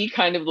 We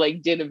kind of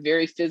did a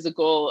very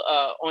physical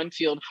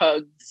on-field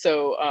hug.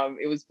 So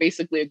it was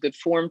basically a good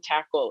form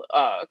tackle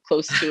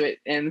close to it.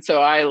 And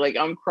so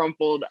I'm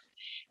crumpled.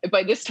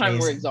 By this time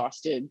we're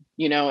exhausted,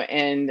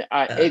 and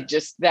it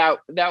just, that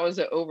was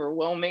an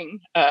overwhelming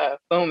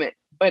moment,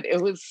 but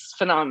it was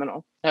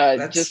phenomenal.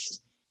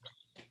 Just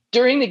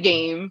during the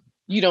game,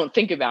 you don't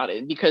think about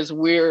it because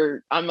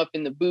I'm up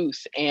in the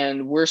booth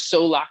and we're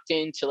so locked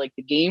into like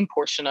the game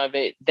portion of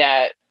it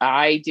that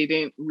I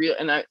didn't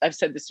and I've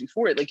said this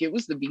before, like it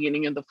was the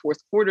beginning of the fourth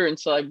quarter. And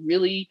so it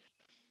really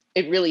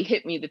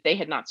hit me that they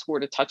had not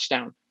scored a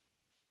touchdown.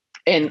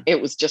 And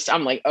it was just,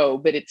 I'm like, oh,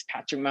 but it's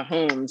Patrick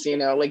Mahomes,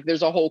 like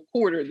there's a whole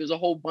quarter, there's a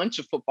whole bunch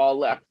of football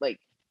left, like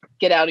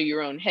get out of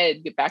your own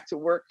head, get back to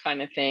work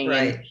kind of thing.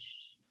 Right. And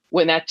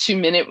when that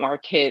 2-minute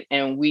mark hit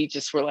and we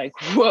just were like,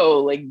 whoa,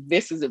 like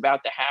this is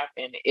about to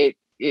happen.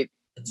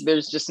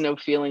 There's just no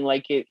feeling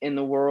like it in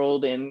the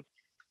world. And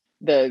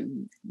the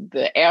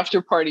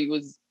after party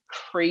was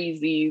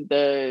crazy.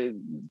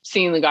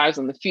 Seeing the guys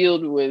on the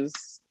field was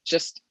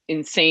just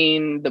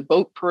insane. The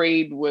boat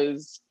parade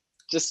was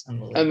just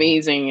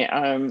amazing.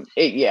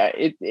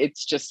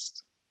 It's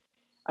just,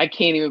 I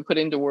can't even put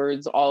into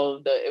words all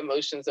of the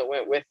emotions that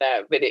went with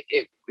that, but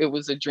it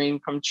was a dream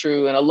come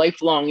true and a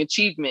lifelong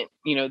achievement,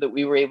 that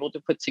we were able to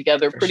put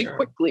together pretty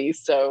quickly.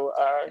 So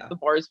the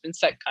bar has been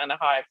set kind of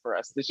high for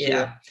us this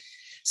year.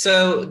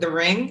 So the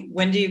ring,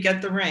 when do you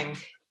get the ring?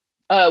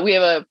 We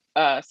have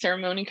a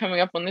ceremony coming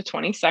up on the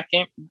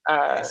 22nd,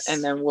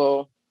 and then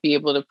we'll be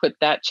able to put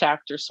that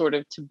chapter sort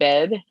of to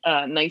bed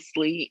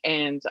nicely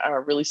and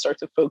really start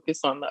to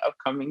focus on the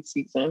upcoming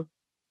season.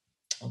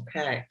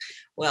 Okay.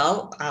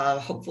 Well,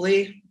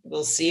 hopefully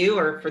we'll see you,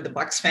 or for the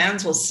Bucs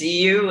fans, we'll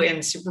see you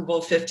in Super Bowl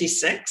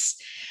 56.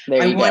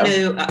 I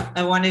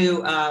want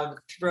to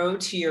throw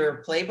to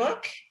your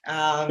playbook,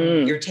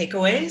 your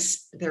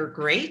takeaways. They're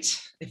great.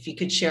 If you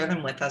could share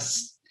them with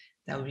us,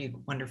 that would be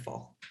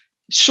wonderful.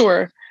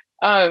 Sure.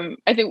 I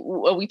think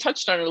we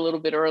touched on it a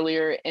little bit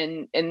earlier,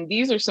 and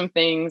these are some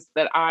things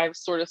that I've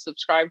sort of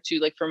subscribed to,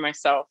 like for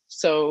myself.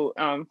 So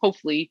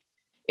hopefully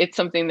it's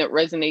something that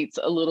resonates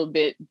a little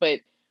bit, but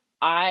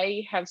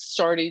I have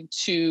started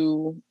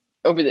to,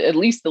 over at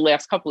least the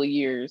last couple of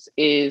years,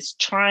 is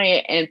try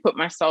and put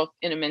myself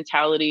in a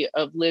mentality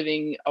of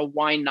living a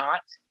why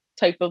not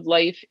type of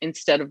life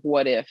instead of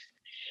what if.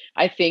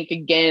 I think,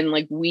 again,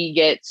 like we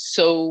get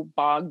so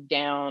bogged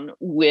down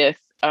with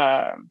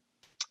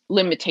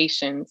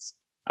limitations.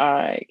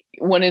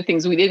 One of the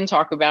things we didn't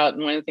talk about,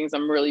 and one of the things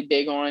I'm really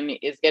big on,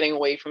 is getting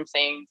away from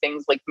saying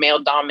things like male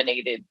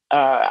dominated.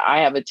 I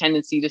have a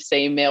tendency to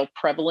say male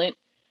prevalent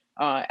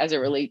as it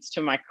relates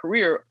to my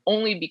career,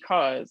 only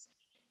because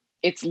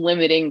it's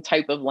limiting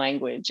type of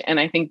language. And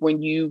I think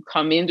when you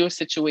come into a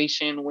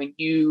situation, when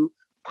you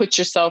put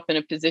yourself in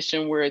a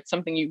position where it's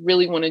something you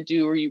really want to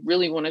do or you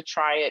really want to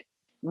try it,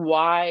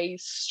 why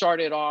start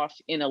it off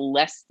in a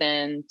less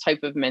than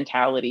type of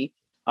mentality?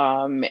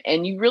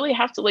 And you really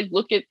have to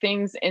look at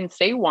things and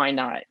say, why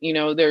not?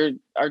 There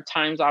are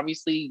times,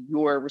 obviously,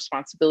 your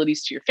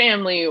responsibilities to your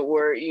family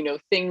or,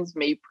 things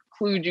may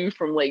preclude you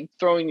from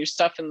throwing your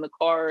stuff in the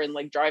car and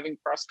driving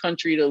cross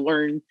country to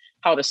learn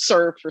how to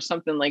surf or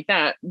something like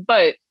that.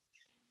 But,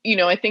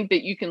 I think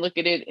that you can look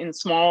at it in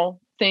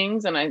small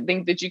things. And I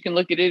think that you can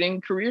look at it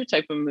in career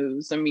type of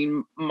moves. I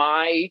mean,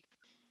 my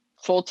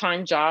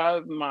full-time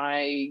job,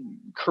 my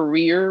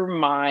career,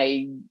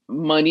 my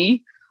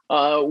money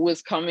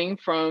was coming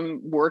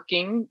from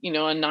working, a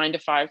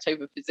 9-to-5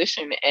 type of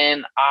position.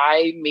 And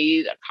I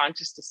made a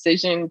conscious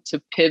decision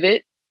to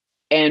pivot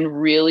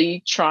and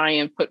really try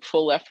and put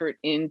full effort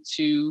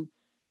into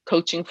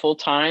coaching full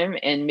time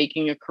and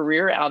making a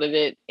career out of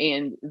it.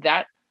 And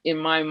that, in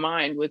my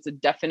mind, was a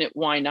definite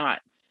why not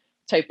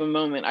type of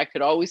moment. I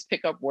could always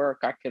pick up work.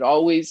 I could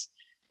always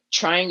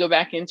try and go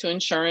back into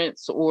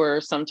insurance or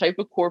some type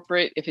of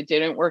corporate if it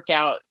didn't work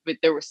out. But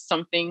there was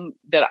something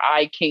that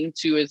I came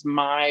to as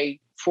my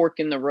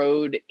fork in the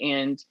road,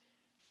 and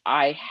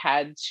I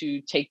had to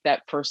take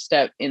that first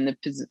step in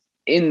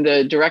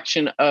the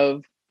direction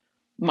of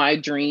my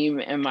dream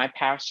and my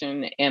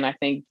passion. And I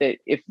think that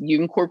if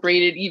you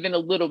incorporate it even a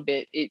little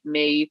bit, it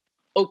may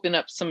open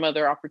up some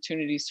other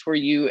opportunities for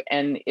you.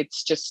 And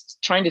it's just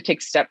trying to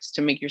take steps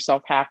to make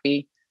yourself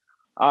happy.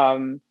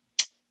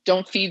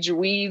 Don't feed your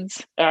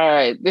weeds.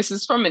 This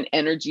is from an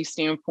energy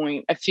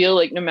standpoint. I feel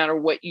like no matter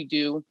what you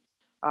do,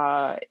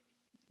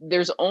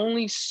 there's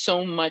only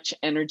so much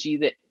energy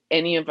that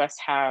any of us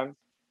have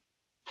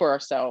for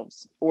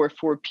ourselves or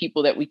for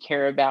people that we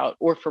care about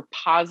or for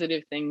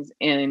positive things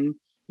in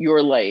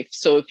your life.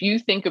 So if you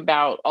think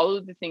about all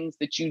of the things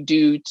that you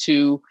do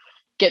to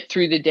get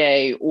through the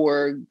day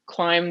or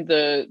climb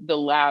the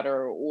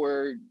ladder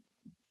or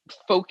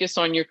focus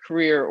on your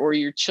career or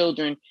your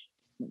children,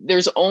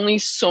 there's only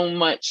so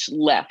much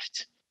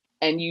left.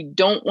 And you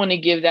don't want to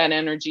give that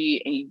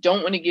energy and you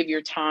don't want to give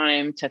your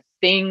time to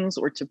things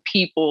or to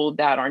people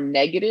that are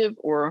negative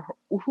or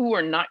who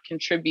are not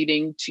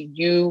contributing to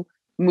you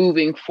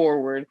moving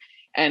forward.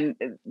 And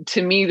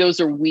to me, those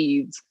are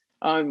weeds.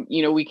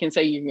 We can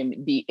say you're going to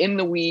be in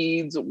the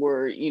weeds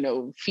or,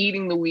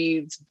 feeding the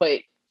weeds, but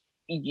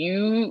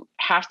you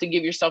have to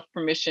give yourself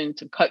permission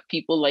to cut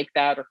people like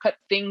that or cut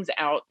things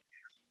out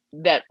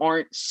that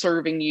aren't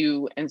serving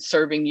you and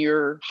serving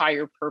your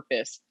higher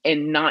purpose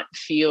and not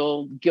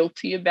feel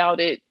guilty about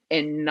it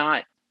and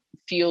not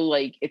feel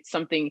like it's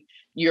something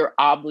you're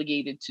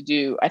obligated to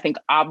do. I think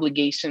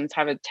obligations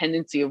have a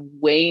tendency of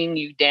weighing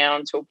you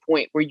down to a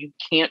point where you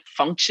can't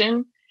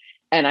function.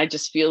 And I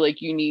just feel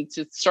like you need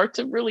to start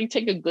to really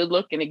take a good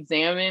look and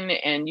examine,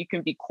 and you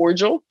can be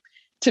cordial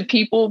to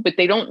people, but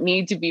they don't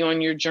need to be on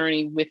your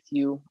journey with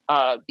you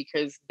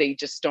because they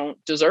just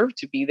don't deserve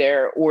to be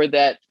there, or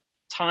that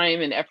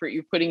time and effort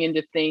you're putting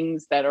into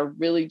things that are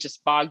really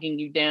just bogging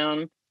you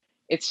down.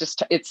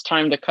 It's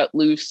time to cut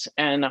loose.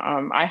 And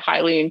I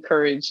highly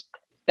encourage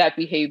that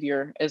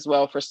behavior as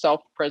well, for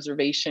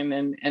self-preservation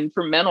and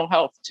for mental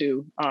health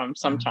too,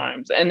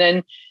 sometimes. And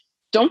then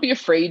don't be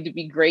afraid to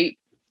be great.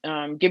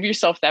 Give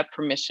yourself that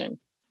permission.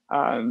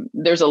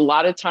 There's a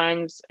lot of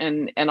times,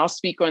 and I'll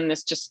speak on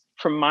this just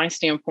from my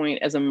standpoint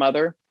as a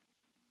mother.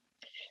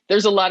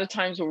 There's a lot of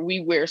times where we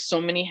wear so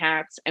many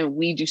hats and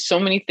we do so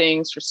many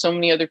things for so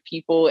many other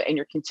people, and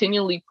you're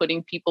continually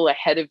putting people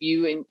ahead of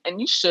you.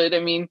 And you should. I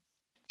mean,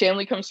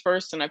 family comes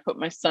first, and I put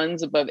my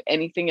sons above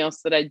anything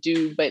else that I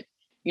do. But,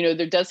 you know,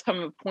 there does come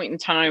a point in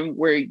time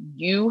where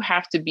you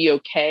have to be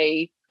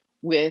okay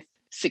with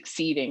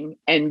succeeding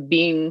and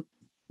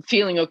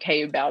feeling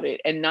okay about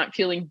it, and not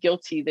feeling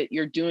guilty that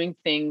you're doing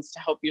things to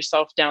help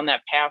yourself down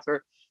that path,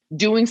 or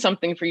doing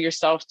something for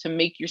yourself to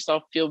make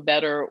yourself feel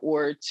better,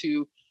 or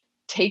to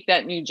take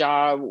that new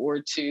job,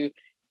 or to,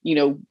 you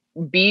know,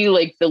 be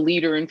like the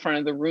leader in front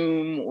of the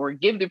room, or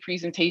give the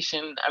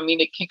presentation. I mean,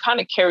 it can kind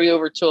of carry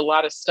over to a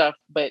lot of stuff,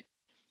 but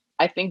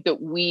I think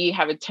that we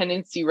have a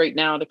tendency right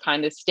now to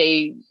kind of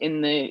stay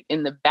in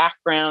the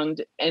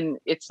background, and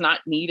it's not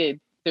needed.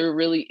 There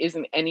really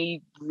isn't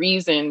any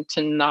reason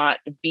to not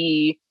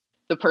be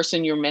the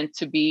person you're meant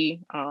to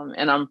be.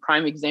 And I'm a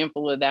prime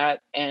example of that.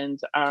 And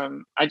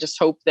I just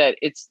hope that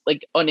it's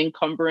like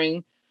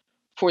unencumbering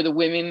for the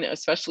women,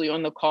 especially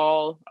on the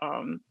call.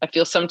 I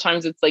feel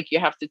sometimes it's like you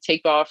have to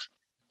take off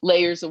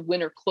layers of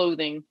winter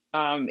clothing.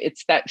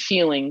 It's that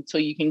feeling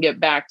till you can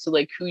get back to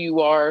like who you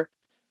are,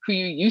 who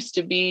you used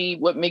to be,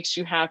 what makes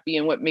you happy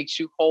and what makes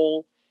you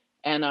whole.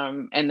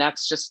 And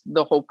that's just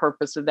the whole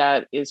purpose of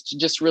that, is to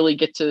just really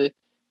get to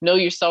know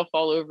yourself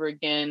all over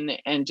again,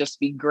 and just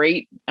be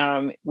great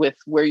with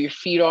where your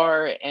feet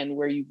are and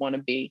where you want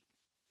to be.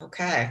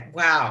 Okay.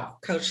 Wow.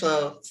 Coach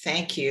Lowe,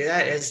 thank you.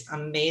 That is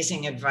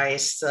amazing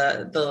advice.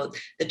 The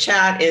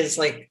chat is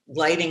like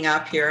lighting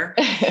up here.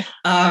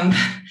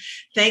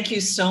 Thank you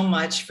so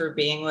much for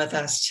being with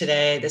us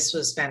today. This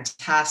was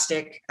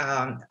fantastic.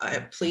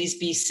 Please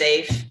be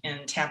safe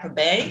in Tampa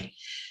Bay.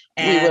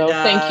 And, we will.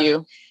 Thank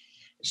you.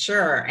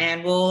 Sure.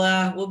 And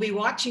we'll be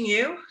watching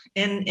you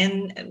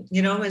in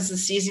you know, as the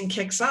season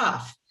kicks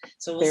off.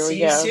 So we'll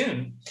see you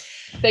soon.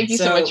 Thank you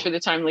so much for the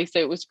time, Lisa.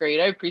 It was great.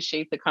 I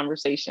appreciate the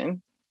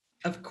conversation.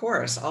 Of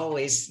course,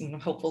 always.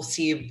 And hope we'll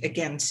see you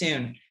again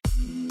soon.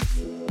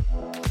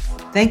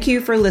 Thank you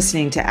for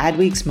listening to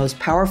Adweek's Most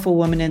Powerful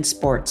Woman in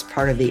Sports,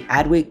 part of the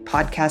Adweek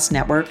Podcast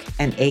Network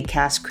and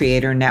Acast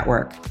Creator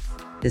Network.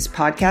 This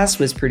podcast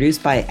was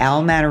produced by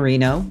Al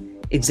Manarino,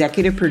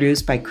 executive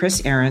produced by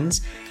Chris Ahrens,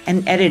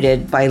 and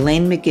edited by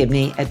Lane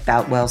McGibney at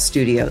Boutwell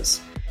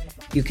Studios.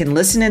 You can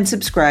listen and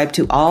subscribe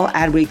to all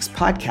Adweek's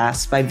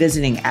podcasts by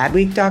visiting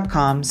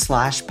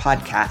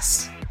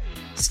adweek.com/podcasts.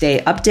 Stay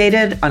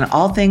updated on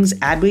all things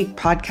Adweek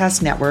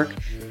Podcast Network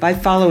by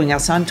following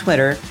us on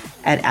Twitter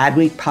at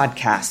Adweek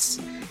Podcasts.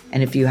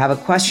 And if you have a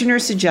question or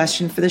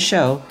suggestion for the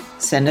show,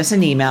 send us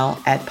an email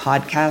at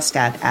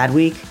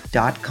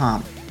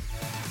podcast@adweek.com.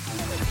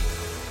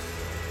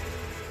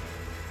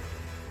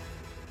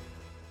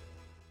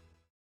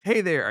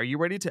 Hey there, are you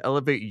ready to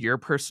elevate your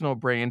personal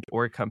brand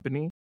or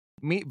company?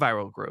 Meet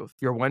Viral Growth,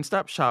 your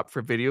one-stop shop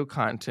for video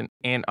content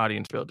and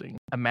audience building.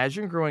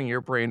 Imagine growing your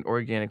brand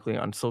organically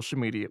on social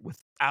media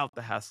without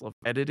the hassle of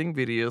editing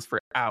videos for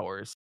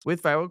hours.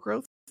 With Viral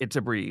Growth, it's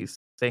a breeze.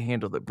 They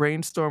handle the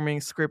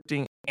brainstorming,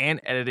 scripting,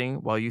 and editing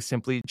while you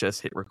simply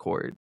just hit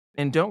record.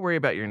 And don't worry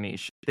about your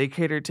niche. They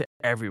cater to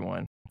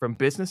everyone, from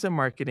business and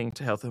marketing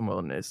to health and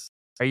wellness.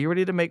 Are you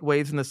ready to make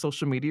waves in the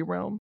social media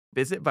realm?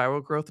 Visit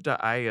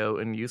viralgrowth.io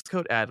and use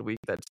code ADWEEK,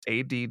 that's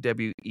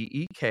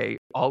ADWEEK,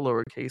 all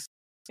lowercase,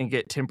 and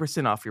get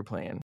 10% off your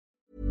plan.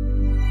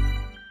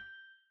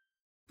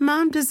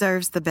 Mom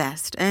deserves the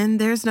best, and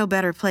there's no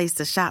better place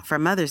to shop for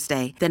Mother's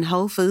Day than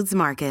Whole Foods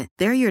Market.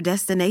 They're your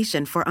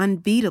destination for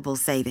unbeatable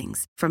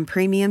savings, from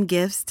premium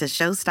gifts to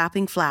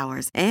show-stopping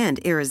flowers and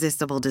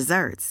irresistible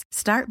desserts.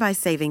 Start by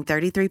saving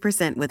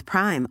 33% with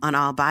Prime on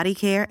all body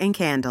care and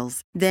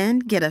candles. Then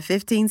get a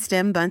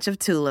 15-stem bunch of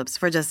tulips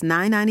for just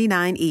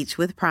 $9.99 each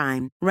with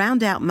Prime.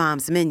 Round out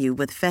Mom's menu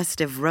with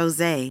festive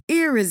rosé,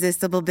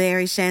 irresistible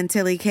berry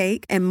chantilly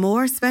cake, and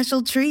more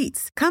special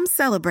treats. Come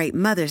celebrate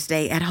Mother's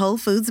Day at Whole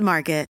Foods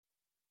Market.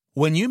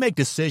 When you make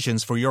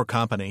decisions for your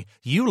company,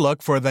 you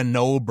look for the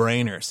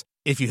no-brainers.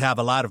 If you have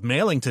a lot of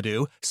mailing to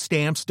do,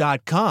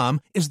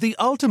 Stamps.com is the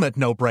ultimate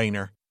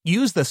no-brainer.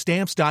 Use the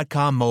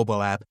Stamps.com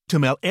mobile app to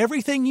mail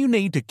everything you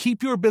need to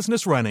keep your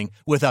business running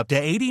with up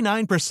to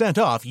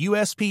 89% off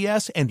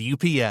USPS and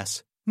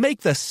UPS.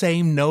 Make the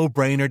same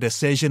no-brainer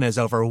decision as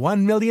over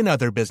 1 million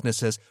other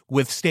businesses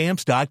with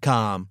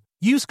Stamps.com.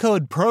 Use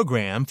code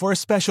PROGRAM for a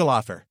special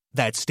offer.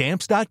 That's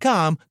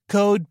Stamps.com,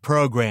 code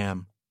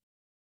PROGRAM.